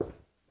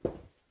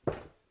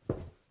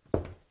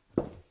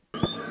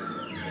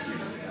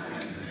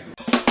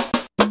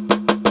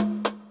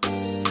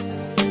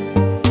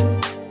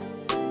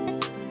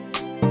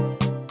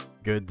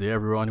Good day,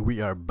 everyone. We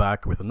are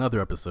back with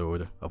another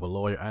episode of A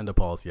Lawyer and a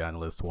Policy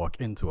Analyst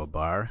Walk Into a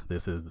Bar.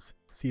 This is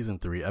Season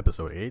 3,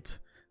 Episode 8.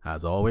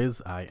 As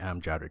always, I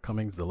am Jadrick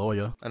Cummings, the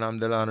lawyer. And I'm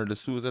Delano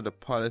D'Souza, the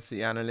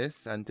policy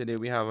analyst. And today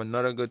we have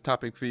another good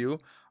topic for you.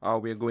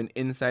 We're going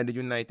inside the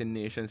United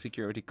Nations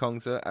Security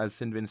Council as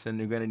St.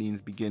 Vincent and the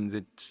Grenadines begins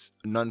its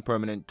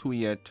non-permanent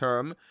 2-year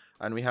term.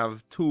 And we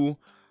have two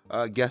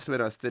guests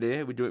with us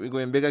today. We're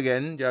going big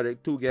again,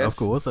 Jadrick, 2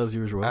 guests. Of course, as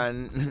usual.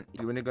 And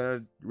we're going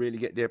to really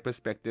get their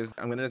perspective.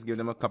 I'm going to just give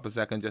them a couple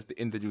seconds just to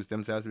introduce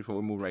themselves before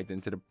we move right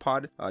into the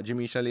pod.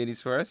 Jamisha,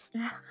 ladies first.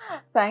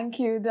 Thank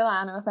you,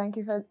 Delano. Thank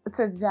you to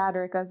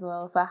Jadrick as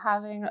well for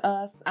having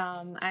us.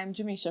 I'm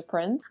Jamisha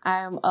Prince. I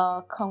am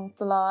a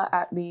counselor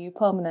at the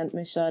Permanent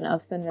Mission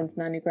of St.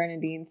 Vincent and the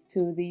Grenadines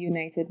to the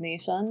United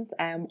Nations.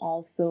 I am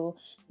also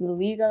the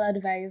legal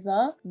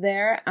advisor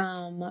there.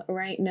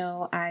 Right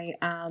now, I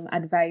am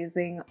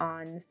advising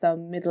on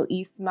some Middle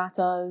East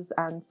matters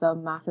and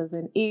some matters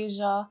in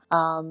Asia.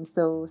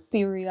 So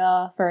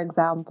Syria, for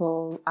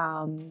example,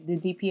 the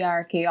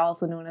DPRK,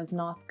 also known as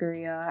North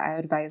Korea. I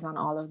advise on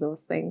all of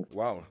those things.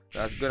 Wow,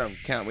 that's good. I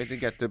can't wait to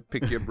get to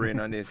pick your brain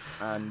on this.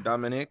 And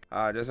Dominic,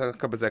 just a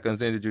couple seconds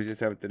to introduce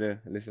yourself to the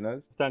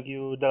listeners. Thank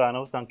you,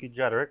 Delano. Thank you,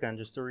 Jadrick. And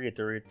just to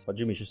reiterate what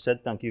Jamisha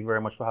said, thank you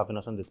very much for having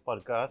us on this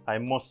podcast. I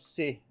must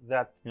say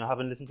that,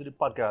 having listened to the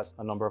podcast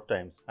a number of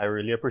times, I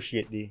really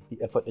appreciate the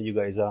effort that you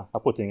guys are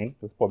putting in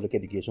with public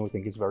education. We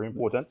think it's very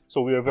important.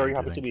 So we are very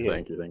happy to be here.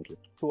 Thank you.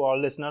 To our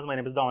listeners, my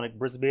name is Dominic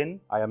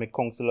Brisbane. I am a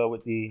counselor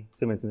with the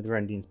St. Vincent and the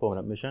Grenadines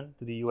Permanent Mission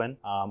to the UN.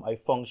 I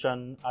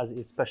function as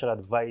a special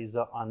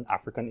advisor on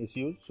African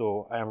issues.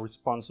 So I am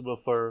responsible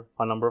for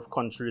a number of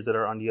countries that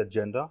are on the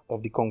agenda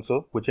of the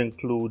council, which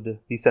include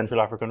the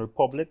Central African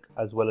Republic,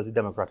 as well as the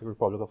Democratic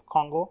Republic of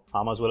Congo,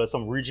 as well as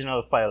some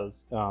regional files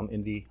on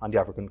the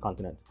African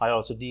continent. I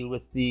also deal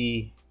with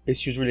the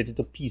issues related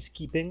to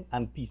peacekeeping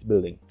and peace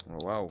building.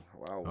 Oh, wow.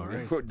 All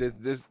right.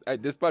 This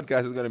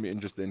podcast is going to be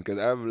interesting because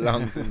I've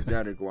long since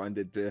Jadrick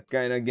wanted to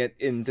kind of get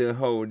into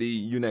how the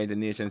United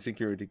Nations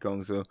Security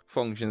Council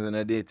functions on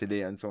a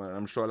day-to-day and so on.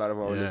 I'm sure a lot of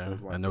our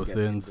listeners want I know to get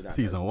since into that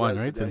Season as 1,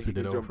 well. right? So Since we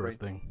did our jump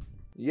first thing.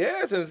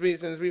 Yeah, since we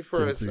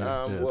first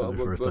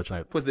we're touching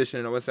it.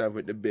 positioning ourselves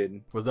with the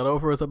bid. Was that our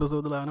first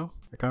episode, Delano?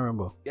 I can't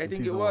remember. Yeah, I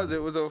think it Season was. 1.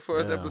 It was our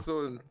first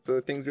episode. So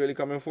things really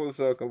coming full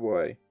circle,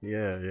 boy.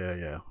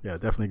 Yeah.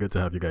 Definitely good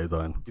to have you guys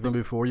on. Even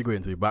before you go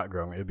into the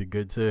background, it'd be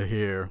good to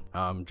hear,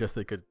 just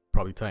they could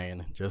probably tie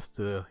in, just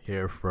to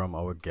hear from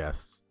our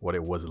guests what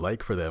it was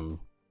like for them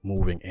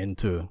moving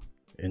into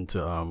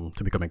to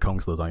becoming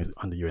counselors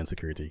on the UN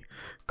Security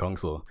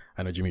Council.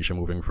 I know Jamisha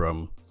moving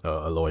from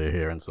a lawyer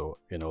here, and so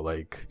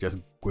just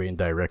going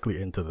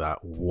directly into that,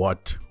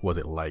 what was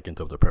it like in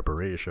terms of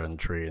preparation,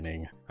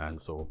 training,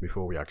 and so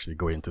before we actually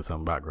go into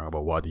some background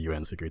about what the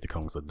UN Security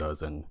Council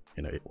does and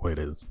what it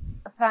is.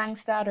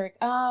 Thanks, Jadrick.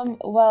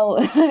 Well,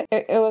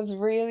 it was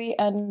really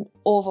an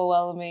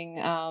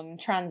overwhelming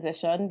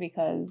transition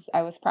because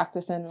I was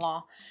practicing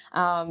law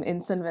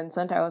in St.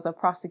 Vincent. I was a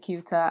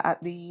prosecutor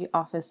at the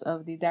Office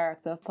of the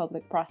Director of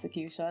Public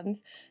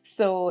Prosecutions.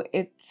 So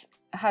it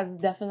has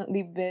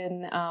definitely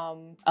been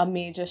a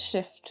major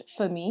shift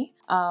for me.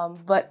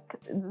 But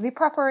the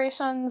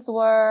preparations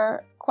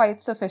were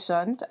quite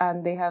sufficient,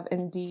 and they have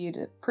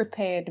indeed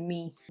prepared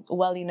me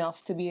well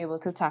enough to be able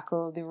to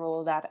tackle the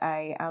role that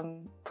I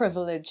am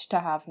privileged to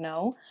have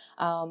now.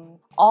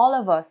 All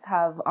of us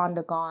have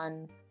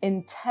undergone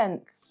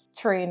intense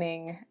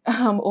training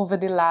over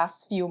the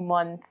last few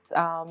months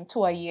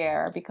to a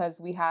year,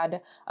 because we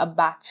had a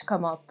batch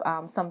come up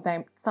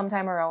sometime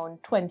around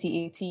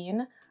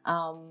 2018.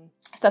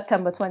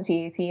 September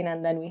 2018,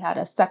 and then we had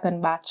a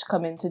second batch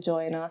come in to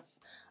join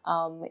us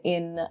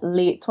in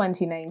late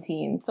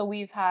 2019. So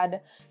we've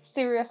had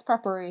serious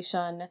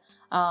preparation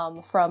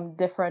from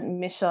different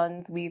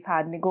missions. We've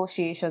had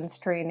negotiations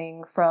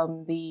training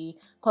from the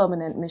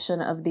Permanent Mission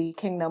of the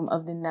Kingdom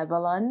of the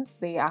Netherlands.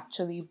 They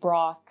actually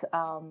brought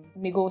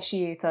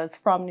negotiators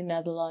from the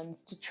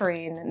Netherlands to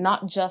train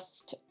not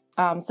just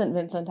St.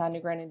 Vincent and the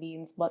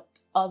Grenadines, but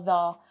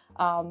other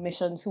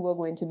missions who were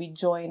going to be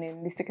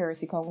joining the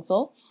Security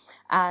Council.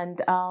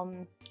 And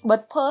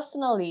but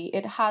personally,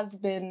 it has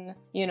been,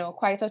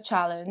 quite a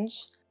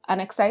challenge, an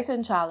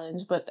exciting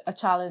challenge, but a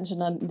challenge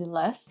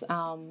nonetheless.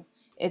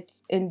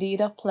 It's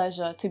indeed a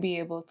pleasure to be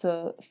able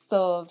to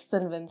serve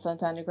St.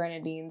 Vincent and the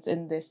Grenadines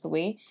in this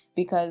way,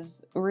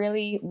 because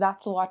really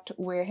that's what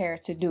we're here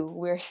to do.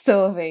 We're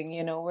serving,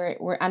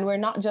 we're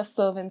not just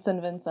serving St.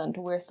 Vincent,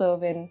 we're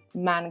serving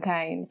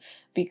mankind,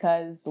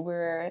 because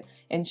we're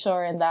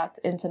ensuring that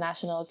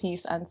international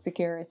peace and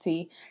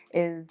security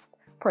is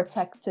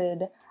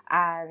protected,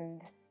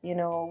 and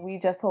we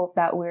just hope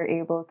that we're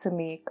able to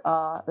make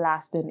a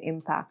lasting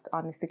impact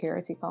on the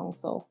Security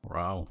Council.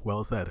 Wow,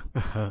 well said.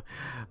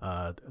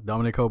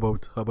 Dominic, how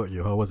about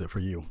you? How was it for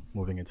you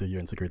moving into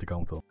UN Security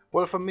Council?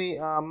 Well, for me,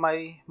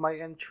 my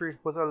entry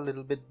was a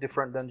little bit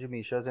different than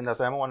Jamisha's in that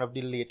I'm one of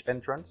the late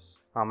entrants.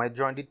 I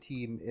joined the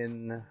team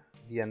in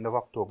the end of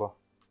October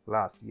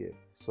last year,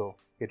 so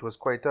it was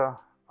quite a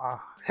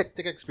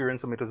hectic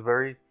experience for me. It was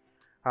very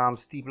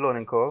steep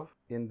learning curve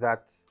in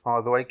that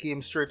although I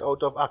came straight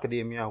out of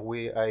academia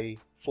where I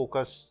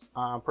focused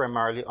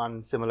primarily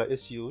on similar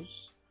issues,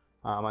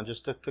 and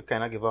just to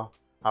kind of give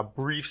a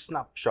brief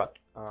snapshot,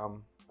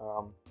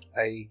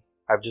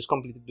 I've just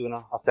completed doing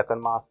a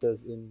second master's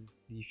in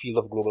the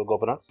field of global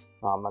governance,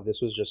 and this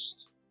was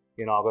just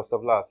in August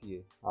of last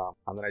year,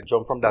 and then I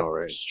jumped from that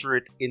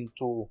straight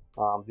into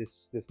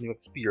this new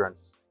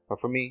experience. But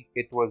for me,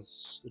 it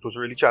was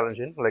really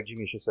challenging, like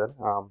Jimisha said.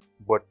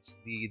 But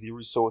the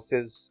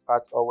resources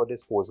at our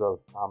disposal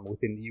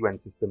within the UN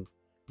system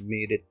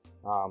made it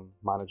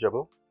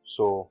manageable.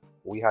 So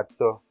we had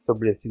to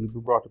basically be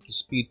brought up to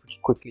speed pretty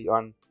quickly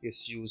on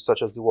issues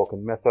such as the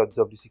working methods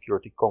of the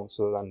Security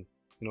Council and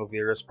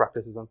various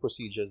practices and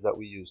procedures that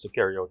we use to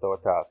carry out our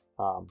task.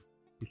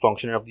 The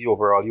functioning of the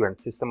overall UN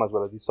system, as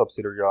well as the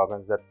subsidiary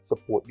organs that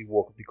support the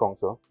work of the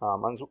Council,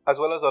 and as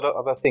well as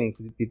other things,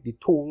 the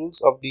tools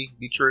of the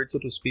trade, so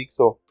to speak.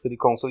 So the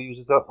Council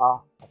uses a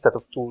set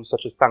of tools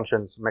such as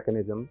sanctions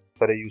mechanisms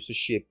that are used to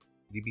shape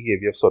the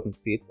behavior of certain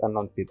states and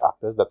non-state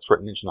actors that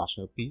threaten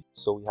international peace.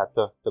 So we had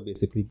to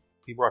basically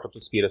be brought up to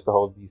speed as to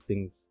how these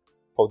things,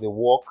 how they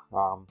work,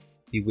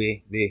 the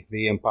way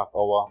they impact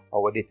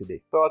our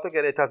day-to-day. So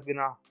altogether, it has been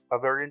a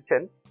very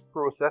intense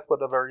process,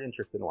 but a very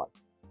interesting one.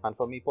 And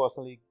for me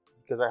personally,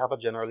 because I have a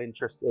general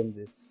interest in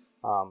this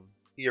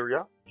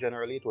area,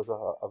 generally it was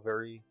a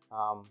very,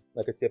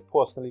 like I say,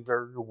 personally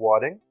very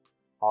rewarding,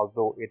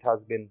 although it has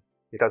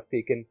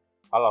taken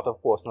a lot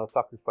of personal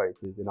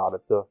sacrifices in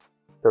order to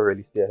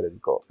really stay ahead of the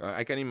curve.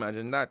 I can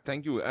imagine that.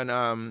 Thank you.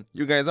 And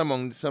you guys are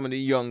among some of the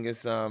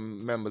youngest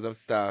members of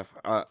staff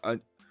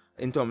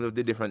in terms of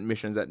the different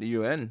missions at the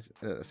UN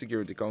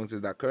Security Council.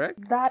 Is that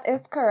correct? That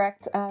is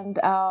correct. And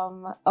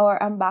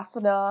our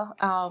ambassador,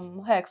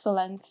 Her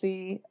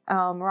Excellency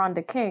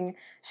Rhonda King,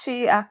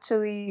 she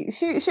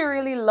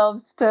really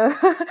loves to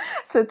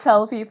to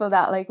tell people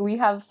that like we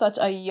have such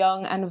a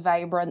young and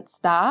vibrant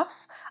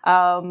staff.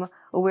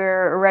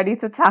 We're ready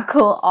to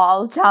tackle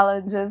all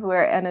challenges.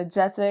 We're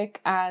energetic,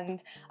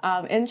 and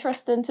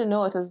interesting to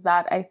note is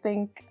that I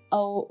think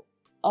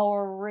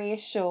our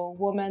ratio,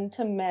 women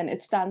to men,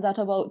 it stands at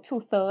about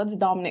 2/3.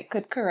 Dominic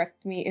could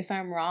correct me if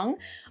I'm wrong,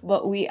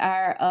 but we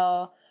are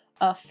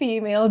a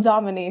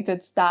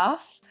female-dominated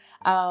staff.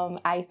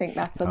 I think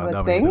that's a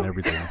good thing.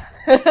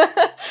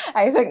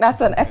 I think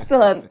that's an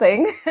excellent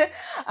thing.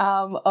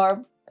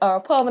 Our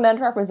permanent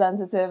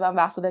representative,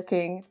 Ambassador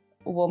King,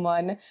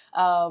 woman.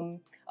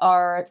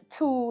 Our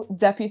 2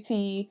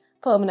 deputy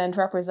permanent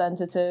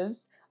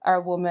representatives are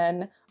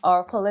women.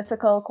 Our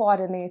political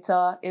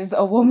coordinator is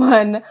a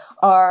woman.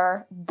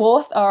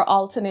 Both our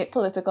alternate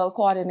political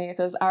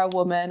coordinators are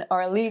women.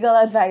 Our legal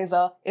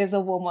advisor is a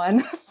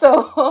woman.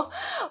 So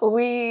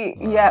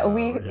yeah.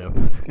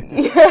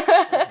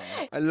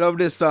 I love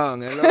this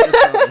song.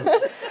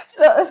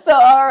 So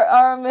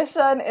our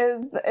mission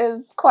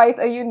is quite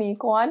a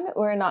unique one.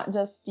 We're not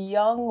just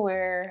young.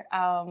 We're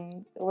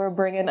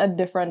bringing a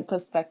different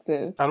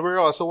perspective. And we're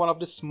also one of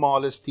the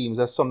smallest teams.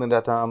 That's something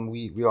that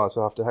we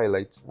also have to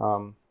highlight.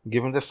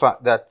 Given the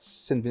fact that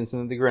St.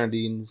 Vincent and the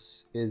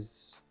Grenadines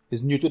is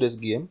new to this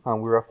game,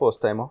 and we're a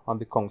first timer on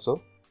the council,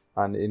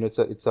 and it's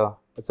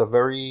a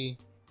very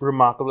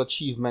remarkable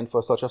achievement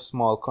for such a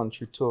small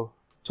country to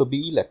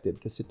be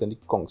elected to sit in the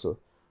council.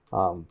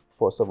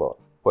 First of all.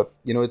 But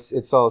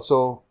it's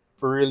also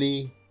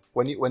really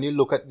when you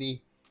look at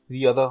the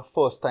other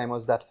first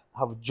timers that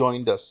have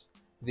joined us,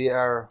 they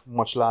are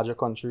much larger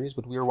countries,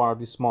 but we are one of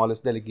the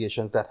smallest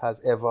delegations that has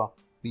ever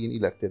been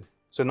elected.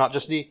 So not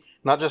just the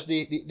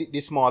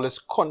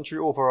smallest country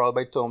overall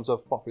by terms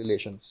of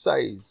population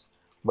size,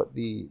 but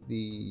the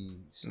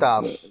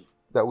staff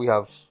that we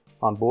have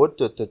on board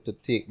to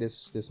take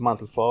this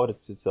mantle forward.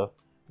 It's a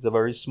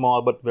very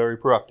small but very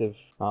proactive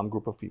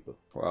group of people.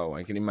 Wow,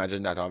 I can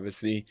imagine that.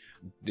 Obviously,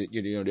 the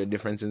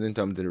differences in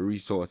terms of the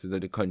resources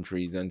of the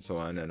countries and so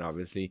on, and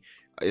obviously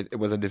it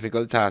was a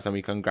difficult task, and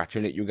we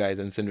congratulate you guys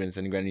and St.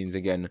 Vincent and Grenadines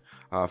again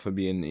for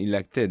being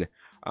elected.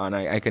 And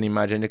I can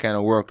imagine the kind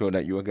of workload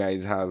that you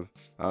guys have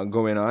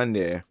going on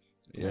there.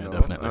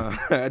 Definitely.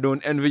 I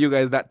don't envy you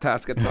guys that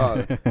task at all.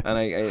 And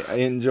I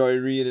enjoy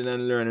reading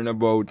and learning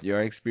about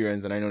your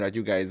experience, and I know that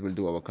you guys will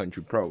do our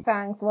country proud.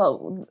 Thanks.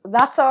 Well,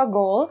 that's our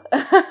goal.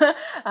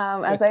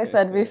 As I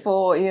said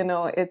before,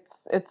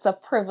 it's a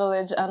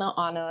privilege and an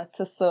honor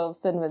to serve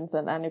St.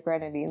 Vincent and the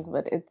Grenadines,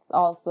 but it's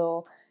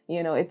also,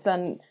 it's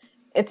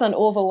an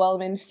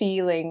overwhelming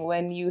feeling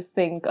when you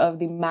think of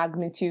the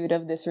magnitude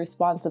of this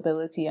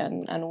responsibility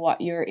and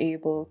what you're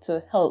able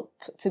to help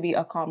to be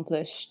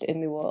accomplished in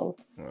the world.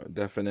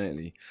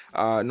 Definitely.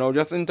 Now,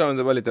 just in terms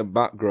of a little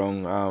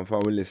background for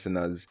our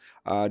listeners,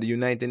 the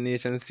United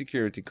Nations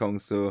Security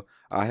Council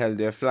held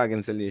their flag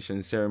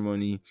installation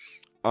ceremony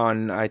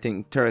on, I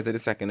think, Thursday the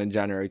 2nd of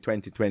January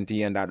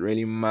 2020, and that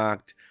really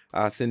marked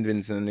St.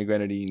 Vincent and the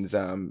Grenadines,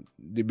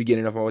 the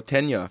beginning of our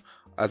tenure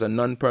as a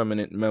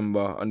non-permanent member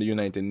on the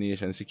United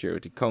Nations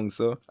Security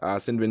Council.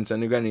 St. Vincent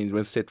and the Grenadines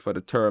will sit for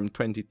the term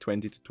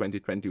 2020 to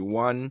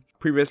 2021.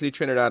 Previously,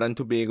 Trinidad and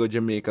Tobago,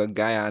 Jamaica,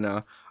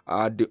 Guyana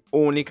are the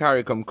only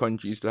CARICOM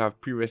countries to have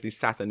previously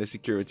sat on the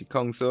Security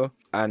Council.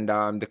 And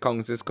the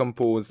council is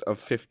composed of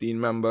 15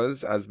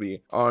 members, as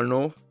we all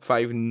know,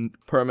 5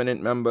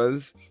 permanent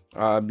members,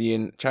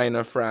 being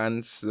China,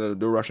 France, the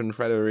Russian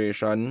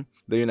Federation,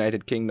 the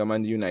United Kingdom,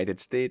 and the United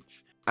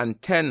States,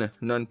 and 10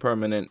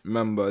 non-permanent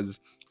members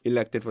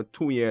elected for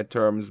 2-year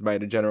terms by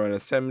the General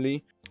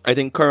Assembly. I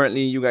think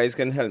currently, you guys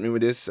can help me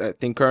with this, I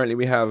think currently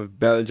we have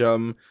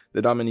Belgium,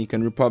 the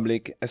Dominican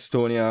Republic,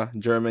 Estonia,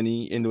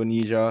 Germany,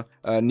 Indonesia,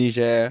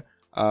 Niger,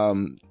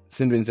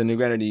 St. Vincent and the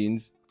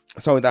Grenadines,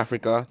 South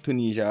Africa,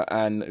 Tunisia,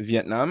 and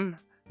Vietnam.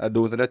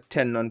 Those are the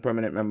 10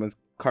 non-permanent members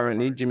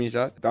currently.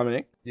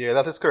 Dominic? Yeah,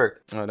 that is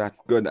correct. Oh,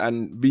 that's good.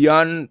 And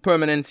beyond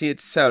permanency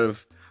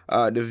itself,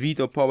 the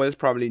veto power is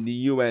probably the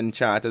UN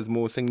Charter's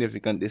most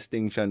significant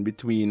distinction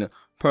between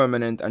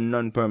permanent and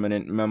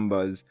non-permanent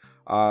members.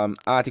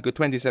 Article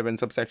 27,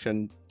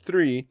 subsection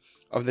 3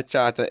 of the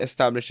Charter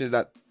establishes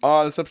that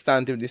all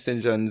substantive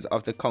decisions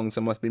of the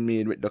Council must be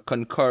made with the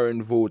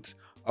concurrent votes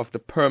of the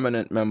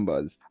permanent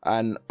members.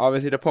 And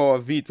obviously the power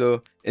of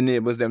veto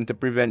enables them to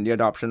prevent the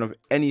adoption of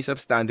any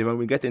substantive, and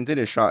we'll get into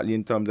this shortly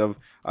in terms of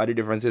the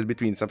differences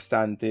between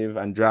substantive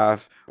and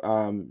draft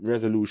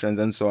resolutions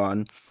and so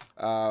on.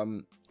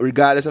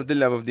 Regardless of the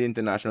level of the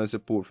international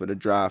support for the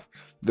draft,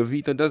 the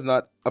veto does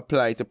not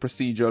apply to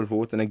procedural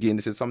vote. And again,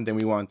 this is something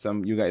we want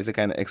you guys to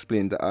kind of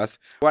explain to us.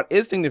 What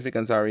is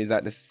significant, is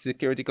that the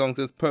Security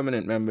Council's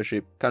permanent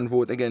membership can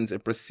vote against a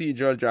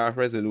procedural draft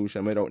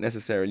resolution without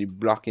necessarily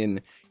blocking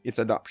its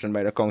adoption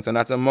by the Council. And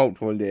that's a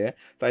mouthful there.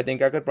 So I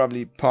think I could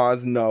probably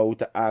pause now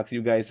to ask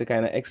you guys to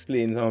kind of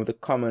explain some of the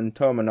common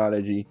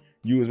terminology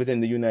used within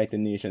the United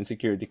Nations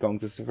Security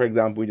Council. So for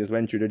example, we just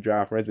went through the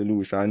draft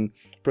resolution,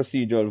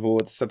 procedural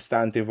votes,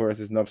 substantive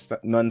versus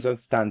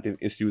non-substantive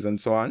issues, and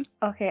so on.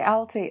 Okay,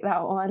 I'll take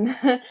that one.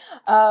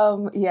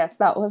 Yes,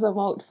 that was a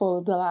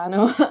mouthful,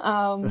 Delano.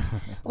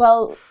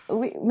 Well,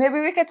 maybe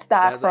we could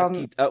start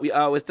from... we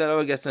always tell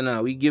our guests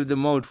now, we give the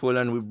mouthful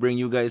and we bring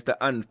you guys to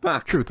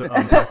unpack. True, to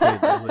unpack it.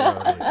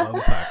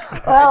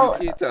 Unpack. Well,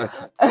 Educate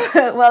us.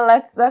 well,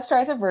 let's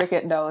try to break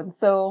it down.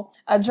 So,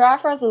 a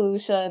draft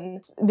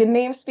resolution, the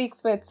name speaks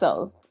for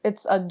itself.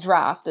 It's a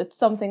draft. It's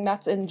something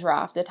that's in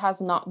draft. It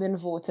has not been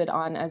voted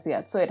on as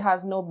yet. So it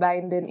has no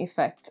binding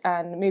effect.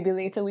 And maybe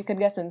later we could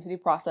get into the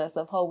process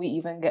of how we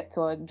even get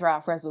to a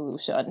draft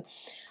resolution.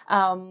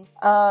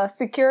 A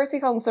Security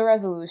Council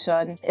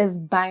resolution is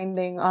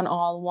binding on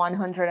all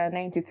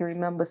 193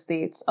 member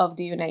states of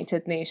the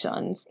United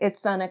Nations.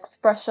 It's an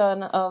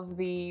expression of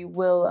the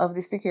will of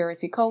the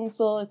Security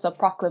Council. It's a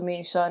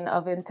proclamation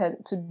of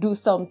intent to do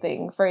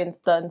something. For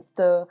instance,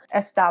 to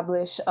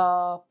establish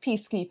a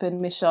peacekeeping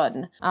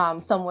mission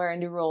somewhere in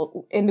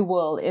the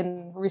world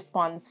in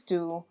response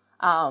to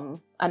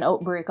an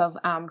outbreak of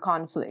armed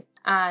conflict.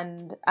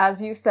 And as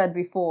you said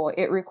before,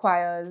 it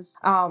requires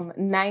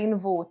 9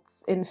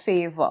 votes in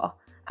favor,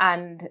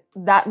 and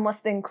that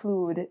must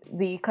include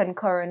the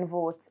concurrent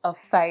votes of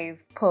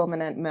 5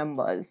 permanent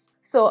members.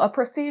 So a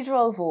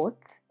procedural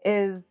vote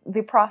is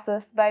the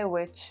process by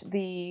which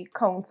the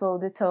council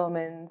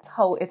determines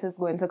how it is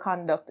going to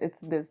conduct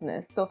its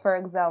business. So for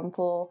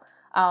example,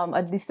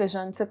 a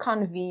decision to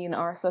convene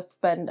or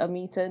suspend a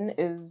meeting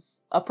is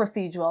a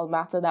procedural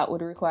matter that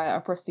would require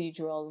a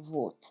procedural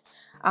vote.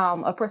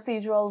 A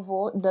procedural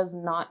vote does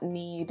not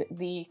need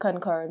the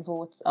concurrent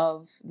votes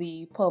of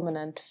the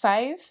permanent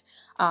 5.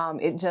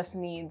 It just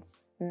needs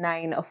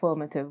 9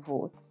 affirmative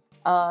votes.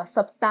 A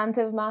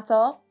substantive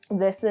matter,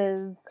 this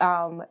is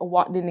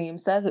what the name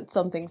says. It's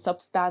something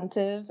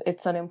substantive.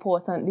 It's an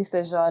important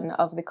decision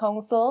of the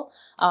council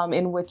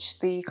in which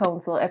the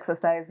council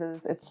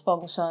exercises its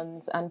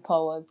functions and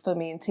powers for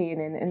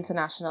maintaining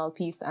international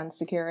peace and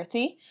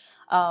security.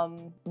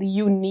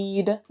 You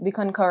need the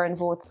concurrent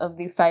votes of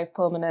the 5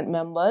 permanent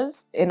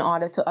members in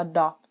order to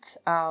adopt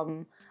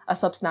a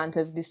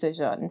substantive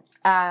decision.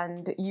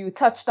 And you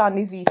touched on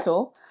the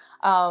veto.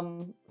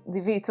 The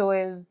veto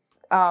is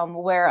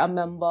where a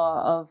member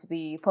of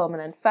the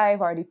permanent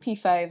 5, or the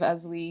P5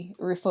 as we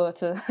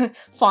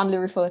fondly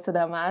refer to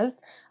them as,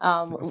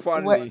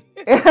 Fondly.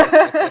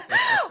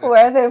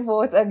 where they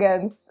vote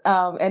against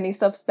any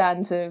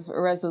substantive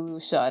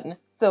resolution.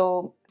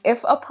 So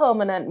if a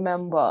permanent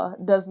member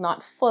does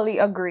not fully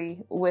agree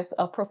with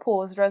a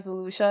proposed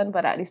resolution,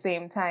 but at the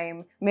same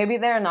time, maybe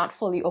they're not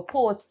fully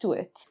opposed to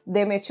it,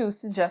 they may choose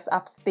to just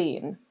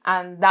abstain.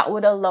 And that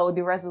would allow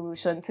the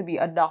resolution to be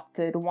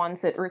adopted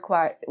once it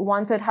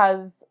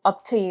has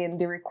obtained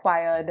the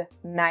required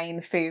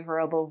 9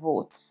 favorable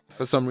votes.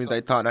 For some reason, I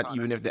thought that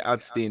even if they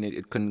abstain,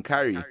 it couldn't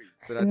carry.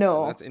 So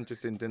that's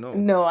interesting to know.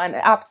 No, and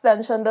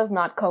abstention does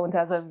not count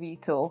as a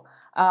veto.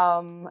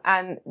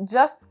 And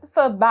just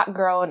for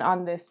background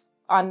on this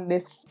on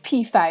this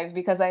P5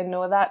 because I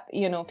know that,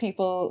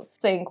 people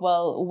think,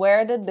 well,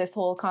 where did this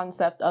whole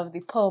concept of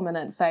the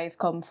permanent five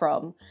come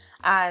from?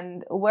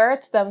 And where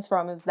it stems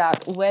from is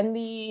that when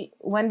the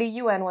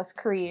UN was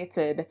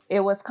created, it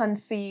was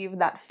conceived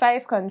that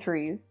 5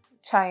 countries,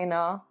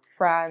 China,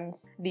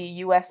 France,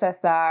 the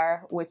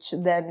USSR, which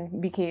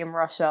then became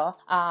Russia,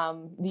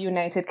 the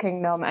United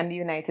Kingdom, and the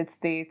United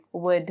States,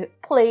 would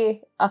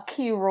play a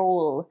key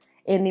role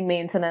in the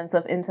maintenance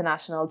of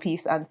international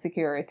peace and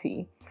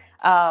security.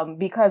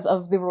 Because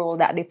of the role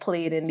that they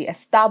played in the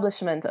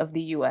establishment of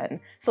the UN.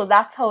 So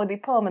that's how the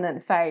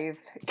permanent five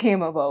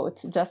came about,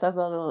 just as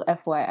a little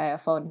FYI, a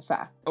fun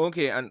fact.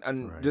 Okay, and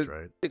Right, just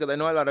right. because I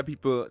know a lot of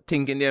people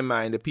think in their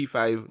mind the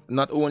P5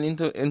 not only in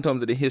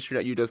terms of the history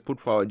that you just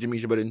put forward,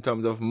 Jamisha, but in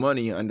terms of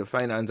money and the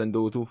finance and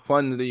those who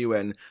fund the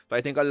UN. So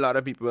I think a lot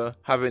of people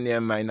have in their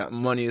mind that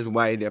money is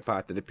why they're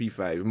part of the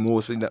P5,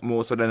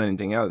 more so than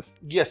anything else.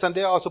 Yes, and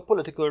there are also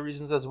political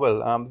reasons as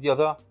well. The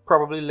other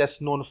probably less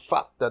known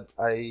fact that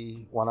I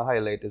want to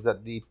highlight is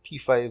that the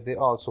P5, they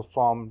also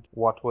formed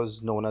what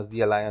was known as the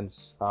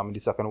Alliance in the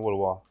Second World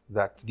War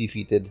that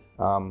defeated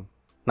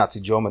Nazi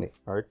Germany,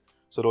 right?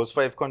 So those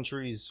 5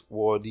 countries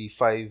were the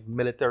 5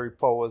 military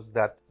powers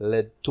that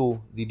led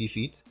to the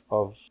defeat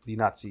of the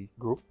Nazi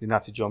group, the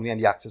Nazi Germany, and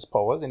the Axis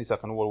powers in the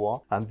Second World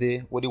War. And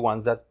they were the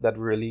ones that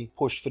really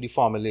pushed for the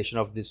formulation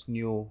of this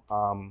new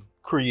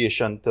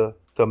creation to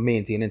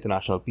maintain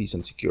international peace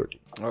and security.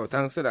 Oh,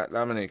 thanks for that,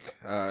 Dominic.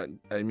 I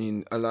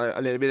mean, a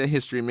little bit of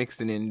history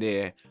mixed in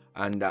there,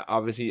 and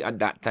obviously at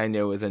that time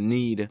there was a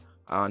need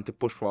to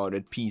push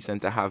forward peace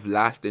and to have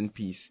lasting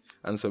peace,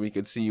 and so we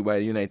could see why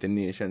the United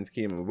Nations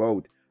came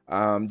about.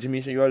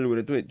 Jamisha, you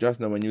alluded to it just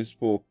now when you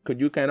spoke. Could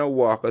you kind of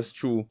walk us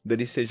through the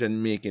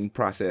decision-making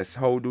process?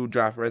 How do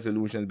draft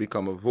resolutions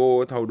become a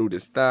vote? How do they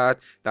start?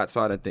 That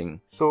sort of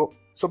thing. So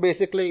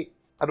basically,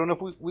 I don't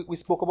know if we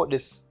spoke about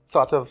this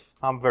sort of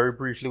very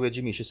briefly, where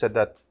Jamisha said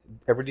that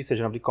every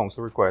decision of the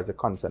council requires a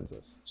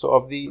consensus. So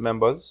of the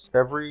members,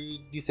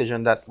 every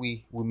decision that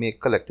we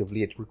make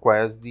collectively, it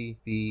requires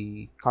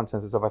the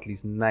consensus of at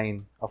least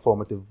 9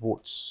 affirmative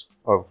votes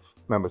of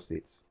member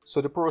states.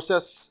 So the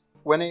process,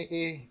 when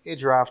a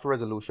draft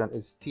resolution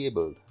is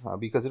tabled,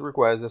 because it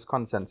requires this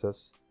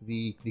consensus,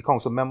 the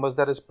council members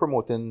that are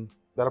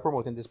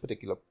promoting this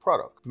particular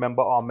product,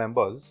 member or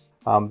members,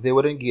 they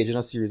would engage in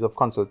a series of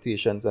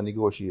consultations and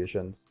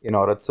negotiations in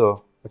order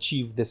to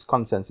achieve this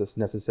consensus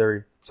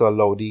necessary to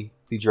allow the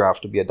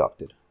draft to be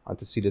adopted and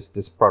to see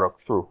this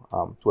product through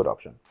to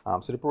adoption.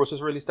 So the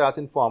process really starts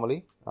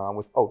informally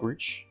with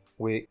outreach,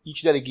 where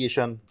each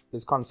delegation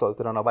is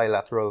consulted on a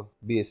bilateral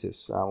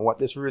basis. What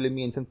this really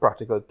means in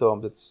practical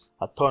terms, it's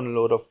a ton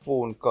load of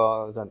phone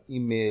calls and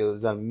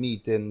emails and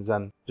meetings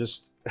and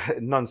just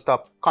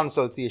non-stop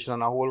consultation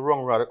and a whole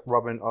round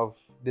robin of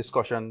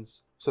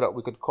discussions so that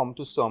we could come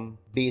to some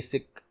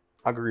basic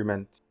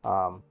agreement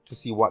to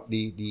see what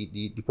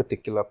the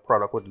particular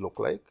product would look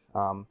like.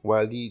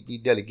 While the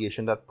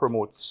delegation that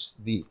promotes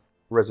the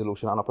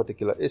resolution on a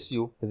particular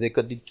issue, they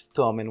could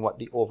determine what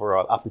the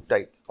overall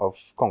appetite of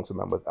council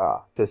members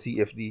are to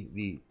see if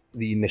the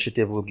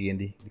initiative will gain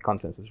the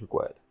consensus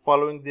required.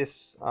 Following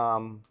this,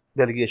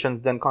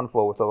 delegations then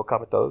confer with our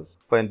capitals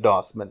for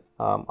endorsement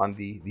on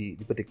the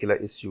particular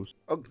issues.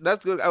 Oh,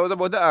 that's good. I was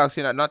about to ask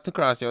you that, not to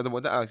cross you, I was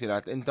about to ask you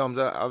that in terms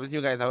of, obviously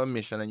you guys have a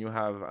mission and you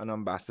have an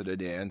ambassador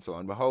there and so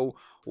on, but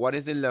what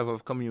is the level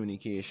of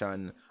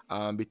communication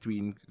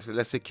between, so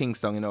let's say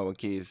Kingston in our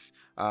case,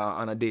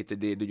 on a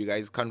day-to-day? Do you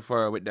guys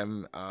confer with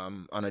them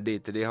on a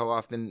day-to-day? How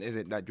often is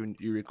it that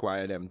you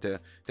require them to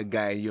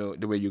guide you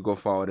the way you go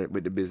forward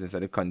with the business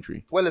of the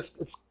country? Well, it's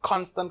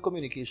constant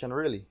communication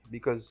really,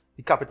 because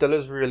the capital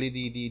is really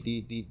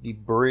the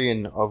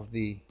brain of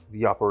the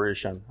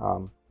operation.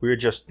 We're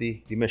just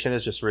the mission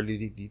is just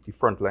really the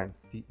front line.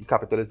 The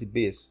capital is the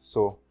base,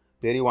 so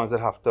they're the ones that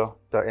have to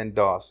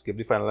endorse, give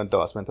the final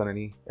endorsement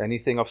on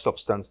anything of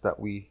substance that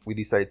we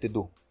decide to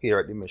do here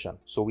at the mission.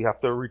 So we have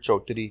to reach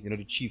out to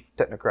the chief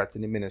technocrats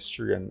in the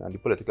ministry and the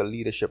political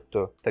leadership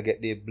to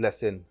get their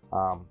blessing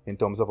in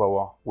terms of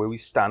where we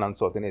stand on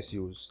certain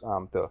issues,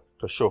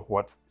 to show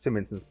what St.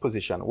 Vincent's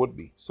position would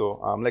be. So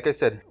like I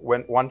said,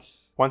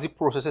 once the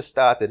process is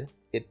started,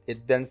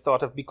 it then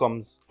sort of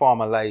becomes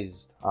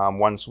formalized.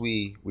 Once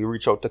we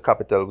reach out to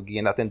capital, we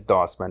gain that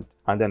endorsement,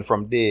 and then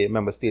from there,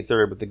 member states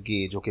are able to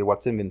gauge, okay,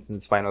 what St.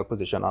 Vincent's final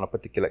position on a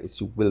particular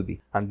issue will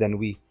be, and then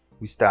we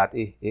start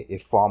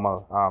a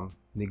formal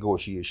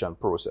negotiation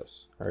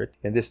process. Right?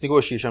 And this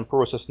negotiation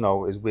process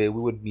now is where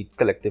we would meet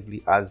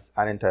collectively as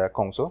an entire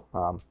council,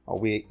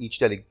 where each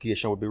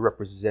delegation would be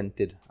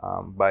represented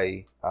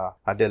by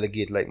a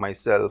delegate like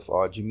myself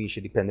or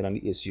Jamisha, depending on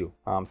the issue,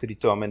 to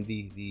determine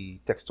the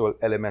textual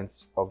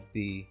elements of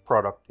the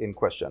product in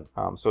question.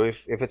 So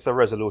if it's a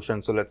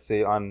resolution, so let's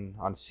say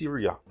on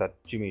Syria that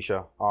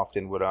Jamisha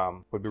often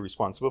would be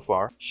responsible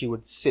for, she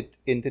would sit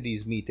into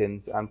these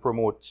meetings and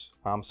promote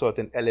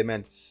certain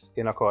elements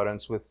in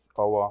accordance with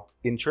our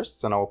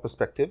interests and our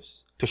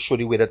perspectives to show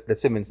the way that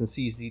St. Vincent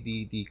sees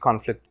the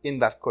conflict in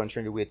that country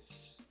and the way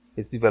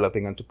it's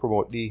developing, and to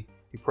promote the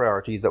the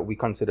priorities that we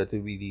consider to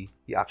be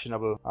the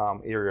actionable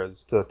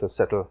areas to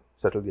settle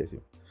the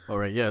issue. All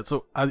right, yeah.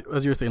 So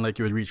as you're saying, like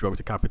you would reach out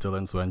to capital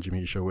and so on,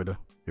 Jamisha, would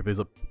if it's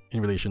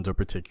in relation to a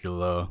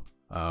particular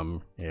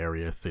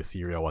area, say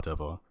Syria or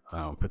whatever,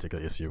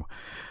 particular issue.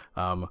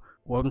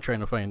 What I'm trying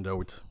to find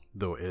out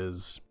though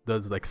is,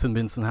 does like St.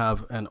 Vincent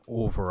have an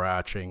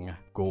overarching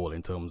goal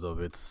in terms of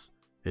its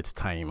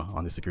time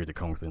on the Security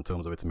Council, in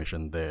terms of its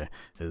mission there?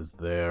 Is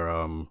there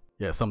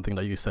something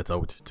that you set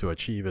out to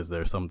achieve? Is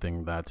there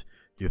something that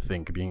you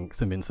think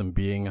St. Vincent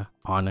being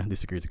on the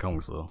Security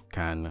Council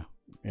can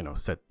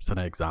set an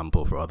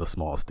example for other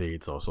small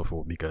states or so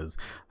forth? Because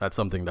that's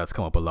something that's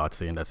come up a lot,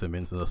 saying that St.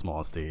 Vincent is a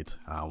small state.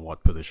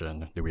 What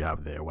position do we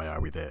have there? Why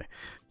are we there?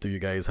 Do you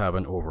guys have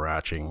an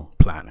overarching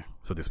plan,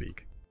 so to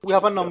speak? We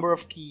have a number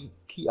of key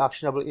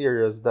actionable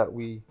areas that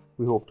we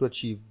hope to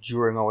achieve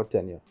during our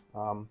tenure.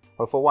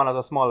 But for one, as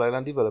a small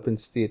island developing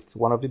state,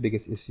 one of the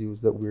biggest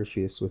issues that we're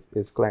faced with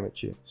is climate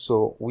change.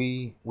 So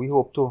we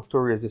hope to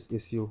raise this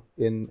issue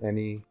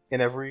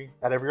at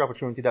every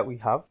opportunity that we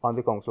have on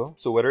the council.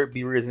 So whether it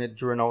be raising it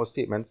during our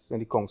statements in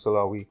the council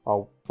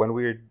or when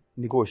we're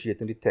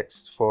negotiating the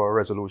text for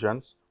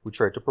resolutions, we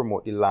try to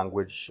promote the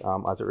language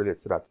as it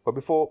relates to that. But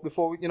before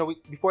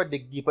I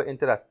dig deeper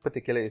into that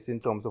particular issue in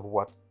terms of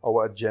what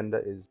our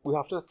agenda is, we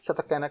have to set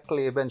a kind of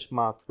clear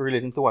benchmark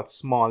relating to what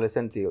smallness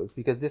entails,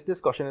 because this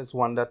discussion is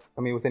one that,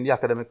 within the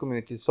academic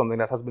community, is something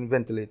that has been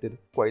ventilated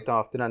quite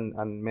often,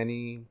 and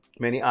many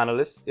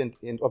analysts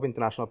of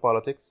international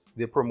politics,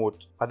 they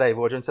promote a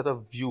divergent set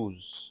of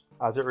views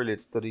as it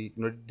relates to the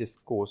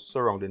discourse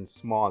surrounding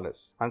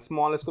smallness. And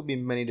smallness could be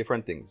many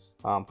different things.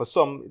 For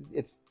some,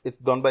 it's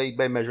done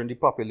by measuring the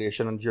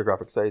population and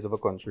geographic size of a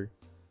country,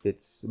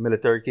 its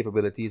military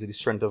capabilities, the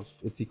strength of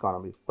its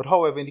economy. But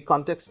however, in the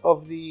context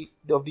of the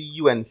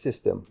UN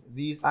system,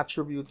 these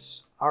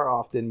attributes are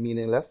often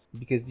meaningless,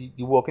 because the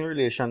working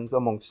relations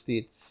among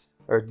states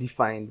are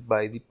defined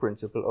by the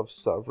principle of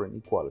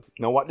sovereign equality.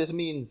 Now, what this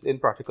means in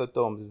practical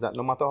terms is that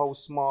no matter how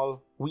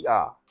small we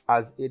are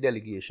as a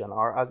delegation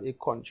or as a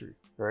country,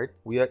 right,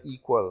 we are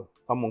equal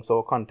amongst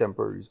our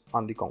contemporaries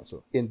on the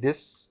council. In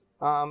this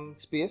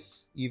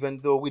space, even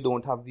though we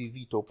don't have the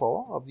veto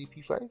power of the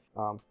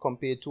P5,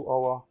 compared to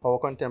our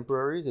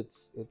contemporaries,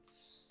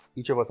 it's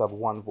each of us have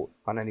one vote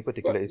on any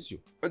particular issue.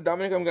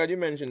 Dominic, I'm glad you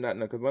mentioned that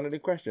now, because one of the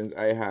questions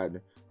I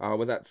had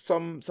was that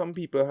some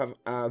people have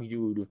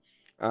argued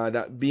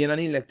that being an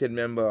elected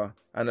member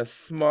and a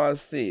small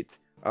state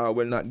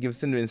will not give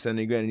St. Vincent and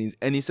the Grenadines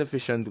any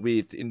sufficient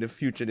weight in the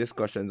future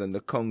discussions and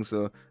the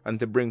council and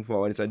to bring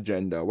forward its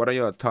agenda. What are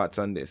your thoughts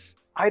on this?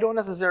 I don't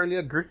necessarily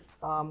agree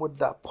with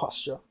that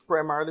posture,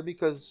 primarily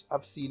because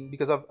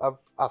I've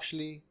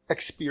actually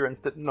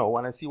experienced it now,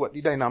 and I see what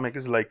the dynamic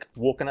is like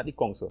working at the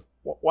council.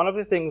 One of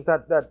the things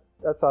that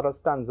sort of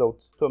stands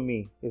out to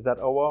me is that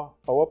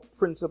our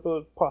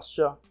principal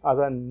posture as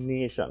a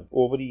nation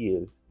over the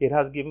years, it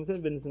has given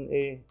St. Vincent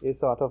a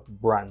sort of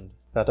brand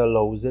that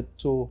allows it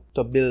to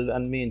build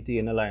and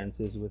maintain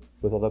alliances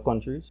with other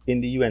countries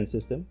in the UN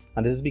system.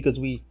 And this is because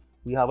we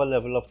have a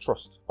level of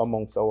trust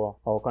amongst our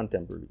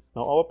contemporaries.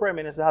 Now, our Prime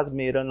Minister has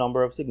made a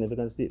number of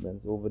significant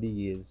statements over the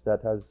years that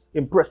has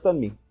impressed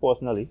on me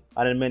personally,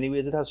 and in many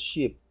ways it has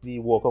shaped the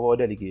work of our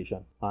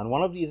delegation. And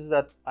one of these is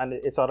that, and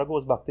it sort of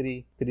goes back to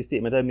the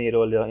statement I made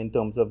earlier in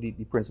terms of the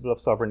principle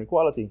of sovereign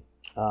equality,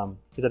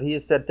 is that he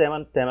has said time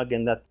and time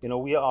again that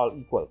we are all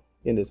equal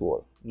in this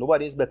world.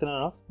 Nobody is better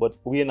than us, but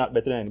we are not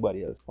better than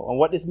anybody else. And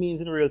what this means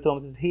in real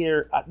terms is,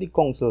 here at the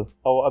council,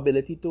 our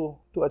ability to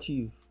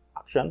achieve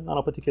action on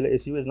a particular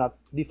issue is not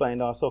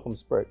defined or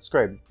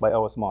circumscribed by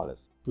our smallness.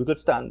 We could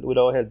stand with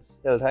our heads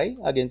held high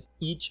against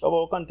each of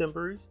our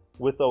contemporaries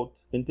without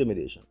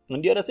intimidation.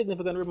 And the other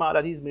significant remark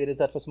that he's made is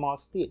that for small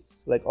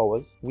states like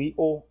ours, we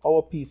owe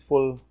our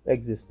peaceful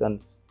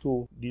existence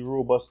to the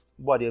robust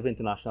body of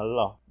international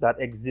law that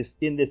exists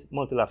in this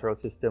multilateral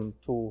system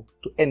to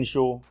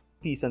ensure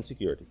peace and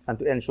security, and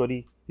to ensure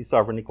the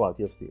sovereign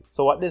equality of states.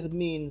 So what this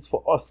means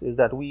for us is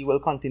that we will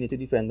continue to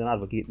defend and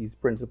advocate these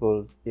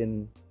principles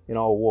in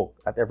our work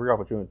at every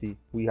opportunity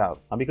we have.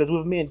 And because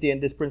we've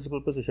maintained this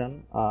principled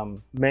position,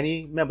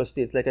 many member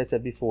states, like I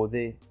said before,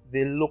 they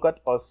look at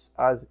us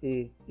as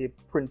a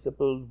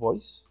principled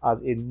voice, as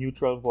a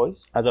neutral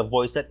voice, as a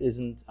voice that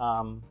isn't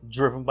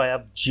driven by a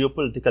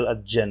geopolitical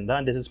agenda.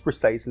 And this is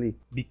precisely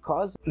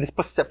because this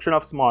perception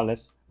of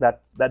smallness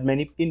that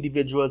many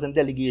individuals and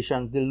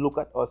delegations, they look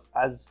at us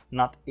as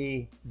not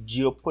a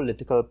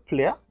geopolitical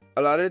player.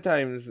 A lot of the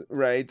times,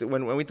 right,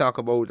 when we talk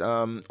about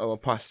our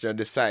posture,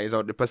 the size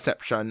or the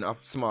perception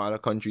of smaller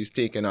countries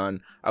taking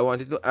on, I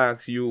wanted to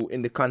ask you,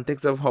 in the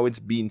context of how it's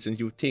been since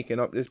you've taken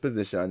up this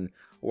position,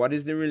 what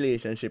is the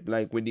relationship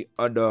like with the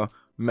other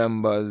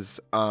members,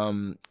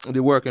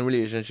 the working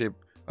relationship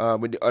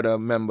with the other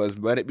members,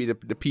 whether it be the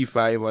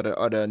P5 or the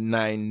other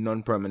 9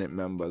 non-permanent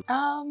members?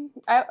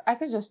 I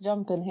could just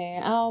jump in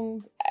here.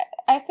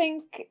 I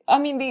think,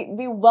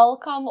 the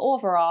welcome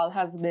overall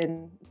has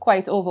been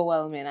quite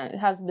overwhelming, and it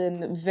has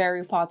been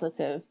very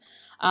positive.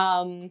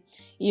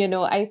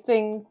 I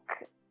think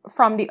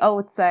from the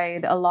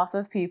outside, a lot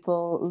of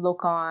people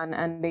look on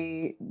and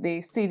they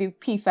see the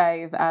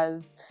P5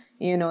 as,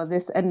 you know,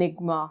 this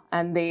enigma,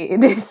 and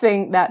they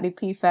think that the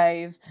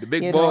P5, The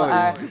big you know,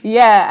 boys.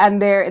 yeah,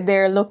 and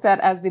they're looked at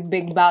as the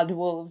big bad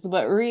wolves.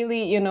 But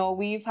really, you know,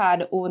 we've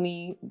had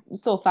only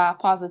so far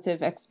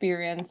positive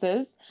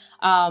experiences.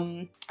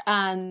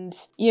 And,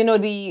 you know,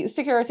 the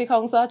Security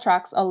Council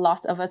attracts a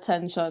lot of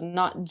attention,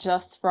 not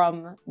just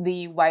from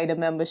the wider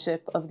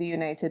membership of the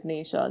United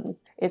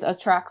Nations. It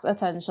attracts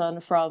attention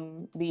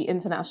from the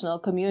international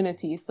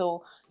community.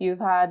 So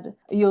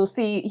you'll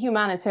see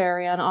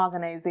humanitarian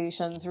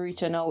organizations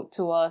reaching out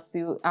to us,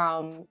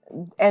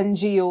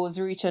 NGOs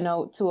reaching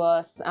out to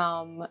us,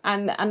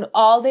 and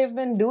all they've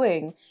been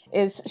doing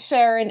is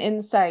sharing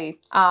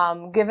insights,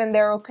 giving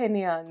their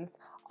opinions,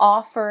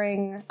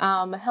 offering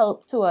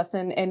help to us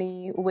in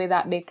any way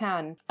that they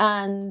can.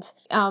 And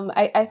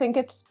I think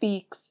it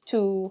speaks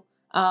to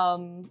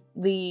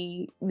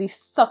the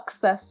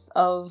success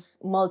of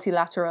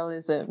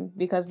multilateralism,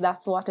 because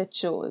that's what it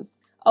shows.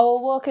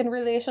 Our work in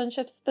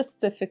relationship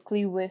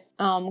specifically with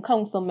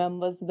council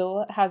members,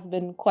 though, has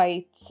been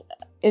quite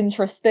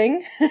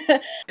interesting.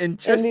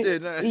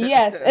 Interesting.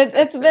 Yes,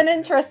 it's been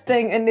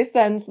interesting in the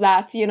sense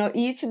that, you know,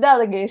 each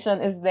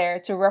delegation is there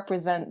to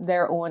represent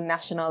their own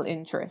national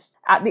interests.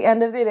 At the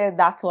end of the day,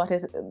 that's what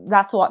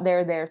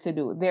they're there to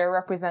do. They're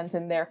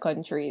representing their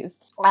countries.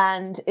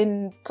 And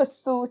in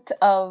pursuit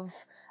of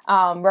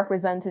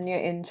representing your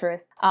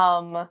interests,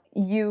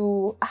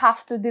 you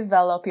have to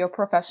develop your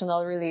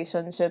professional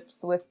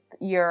relationships with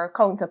your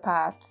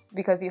counterparts,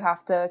 because you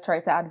have to try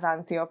to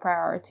advance your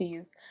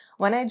priorities.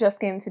 When I just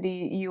came to the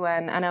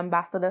UN, an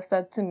ambassador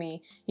said to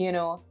me, you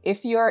know,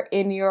 if you're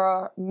in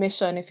your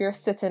mission, if you're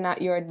sitting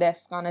at your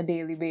desk on a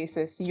daily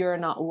basis, you're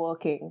not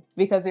working,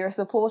 because you're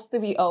supposed to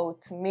be out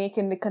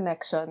making the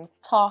connections,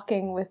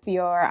 talking with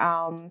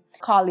your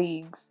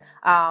colleagues,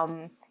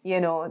 you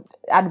know,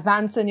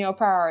 advancing your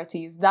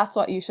priorities. That's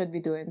what you should be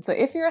doing. So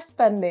if you're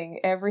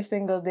spending every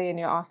single day in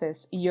your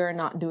office, you're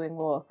not doing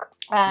work.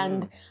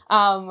 And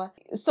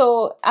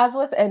so, as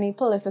with any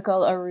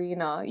political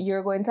arena,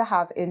 you're going to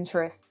have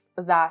interests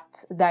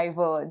that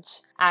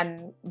diverge.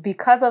 And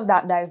because of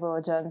that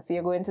divergence,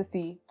 you're going to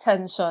see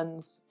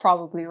tensions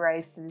probably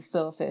rise to the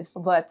surface.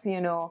 But, you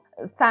know,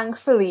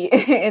 thankfully,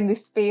 in the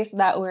space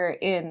that we're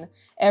in,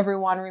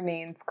 everyone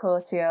remains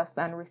courteous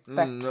and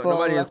respectful.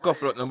 Nobody is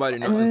scuffle at nobody,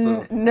 nothing,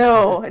 so.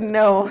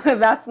 No,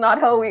 that's not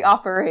how we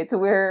operate.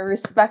 We're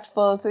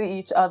respectful to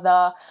each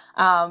other,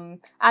 and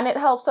it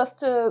helps us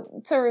to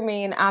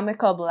remain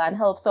amicable, and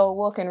helps our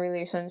working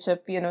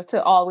relationship, you know,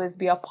 to always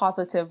be a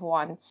positive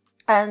one.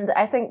 And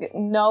I think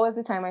now is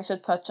the time I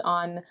should touch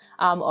on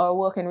our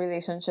working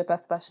relationship,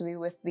 especially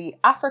with the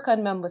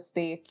African member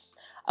states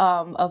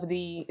of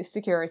the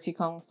Security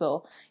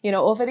Council. You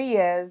know, over the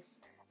years,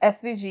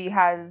 SVG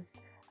has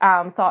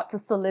sought to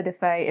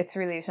solidify its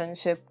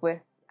relationship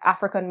with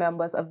African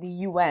members of the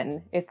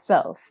UN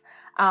itself.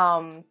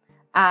 And,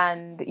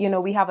 you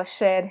know, we have a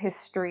shared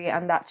history,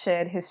 and that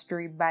shared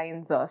history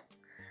binds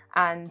us.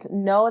 And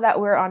now that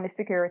we're on the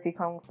Security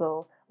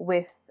Council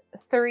with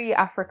 3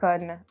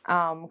 African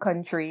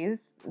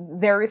countries,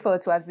 they're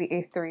referred to as the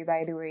A3,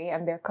 by the way,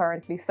 and they're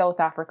currently South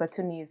Africa,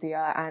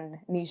 Tunisia, and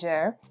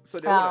Niger. So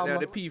they are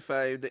the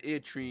P5, the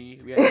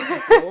A3, we are the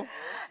C4.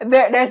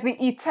 There's the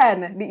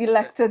E10, the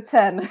elected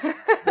 10.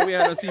 But we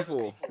are the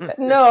C4.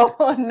 No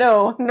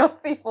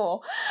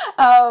C4.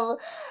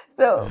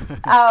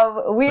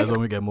 That's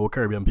when we get more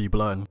Caribbean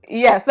people on.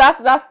 Yes,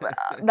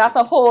 that's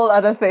a whole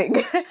other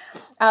thing.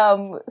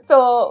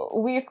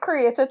 So we've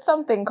created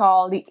something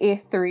called the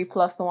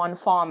A3+1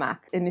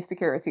 format in the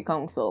Security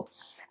Council.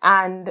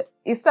 And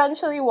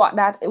essentially what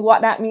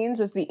that means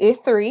is the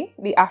A3,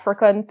 the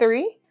African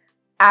 3,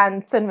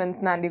 and St.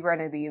 Vincent and the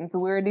Grenadines,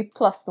 we're the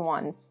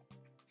 +1.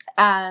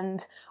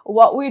 And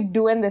what we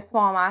do in this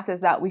format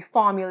is that we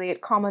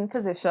formulate common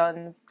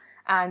positions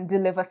and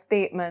deliver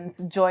statements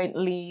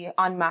jointly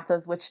on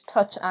matters which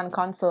touch and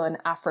concern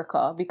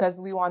Africa, because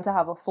we want to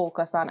have a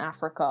focus on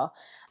Africa.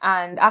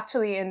 And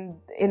actually in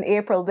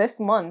April this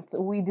month,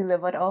 we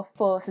delivered our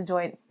first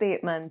joint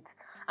statement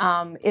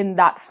in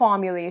that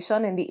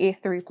formulation, in the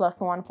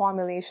A3+1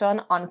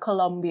 formulation, on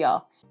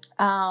Colombia.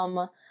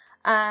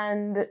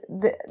 And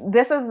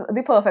this is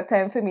the perfect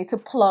time for me to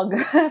plug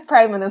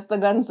Prime Minister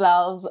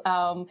Gonzalez's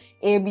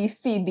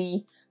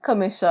ABCD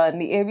Commission.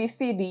 The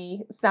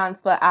ABCD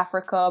stands for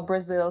Africa,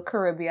 Brazil,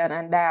 Caribbean,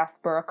 and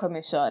Diaspora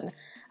Commission.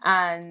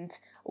 And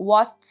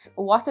what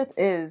it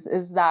is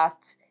that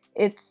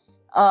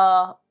it's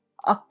a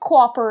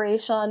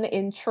cooperation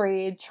in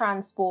trade,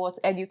 transport,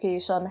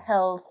 education,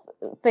 health,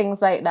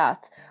 things like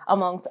that,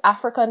 amongst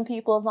African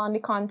peoples on the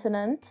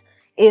continent,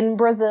 in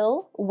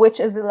Brazil, which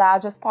is the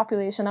largest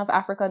population of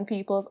African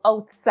peoples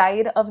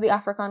outside of the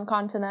African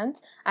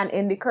continent, and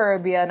in the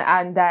Caribbean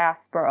and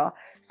diaspora.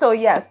 So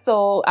yes,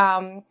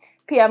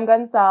 PM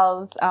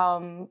Gonzalez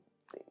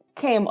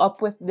came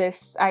up with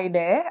this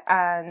idea,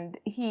 and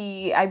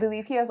I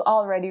believe he has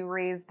already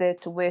raised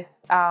it with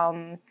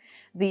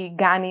the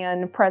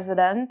Ghanaian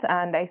president,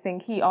 and I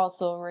think he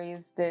also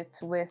raised it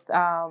with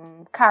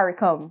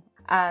CARICOM.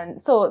 And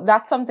so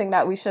that's something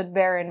that we should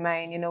bear in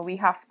mind. We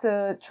have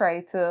to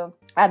try to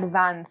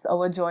advance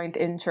our joint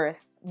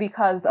interests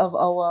because of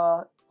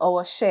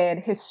our shared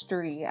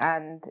history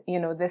and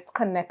this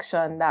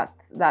connection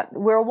that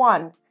we're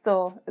one.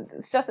 So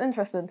it's just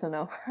interesting to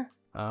know.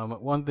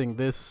 One thing,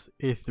 this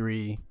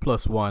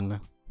A3+1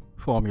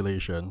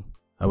 formulation,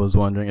 I was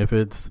wondering if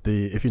it's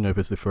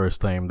the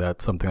first time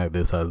that something like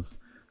this has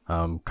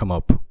come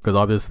up, because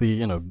obviously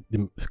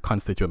the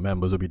constituent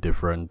members will be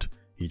different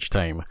each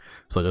time.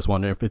 So just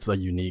wondering if it's a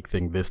unique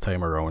thing this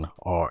time around,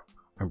 or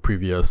in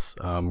previous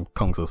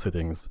council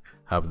sittings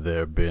have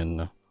there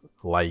been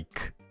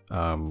like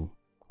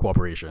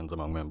cooperations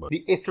among members.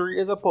 The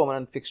A3 is a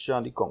permanent fixture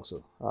on the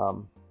council.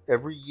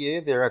 Every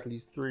year there are at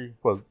least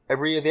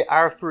every year there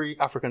are 3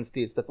 African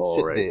states that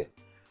sit there.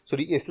 So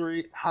the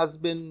A3 has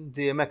been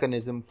the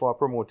mechanism for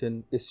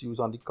promoting issues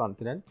on the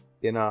continent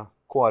in a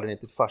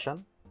coordinated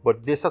fashion.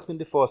 But this has been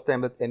the first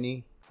time that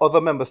any other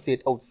member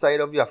state outside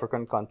of the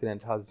African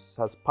continent has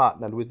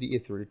partnered with the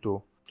A3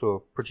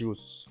 to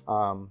produce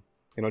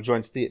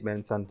joint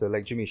statements and to,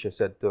 like Jamisha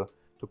said, to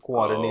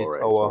coordinate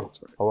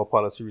our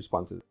policy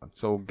responses.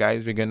 So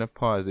guys, we're gonna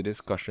pause the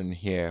discussion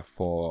here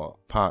for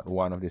part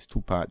 1 of this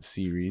 2-part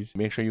series.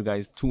 Make sure you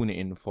guys tune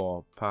in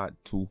for part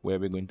 2, where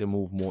we're going to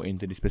move more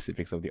into the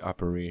specifics of the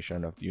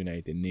operation of the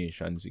United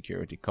Nations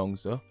Security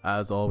Council.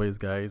 As always,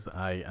 guys,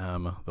 I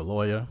am the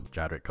lawyer,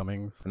 Jadrick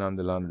Cummings. And I'm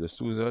Delano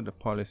D'Souza, the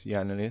policy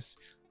analyst.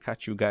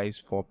 Catch you guys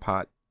for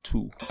part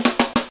 2.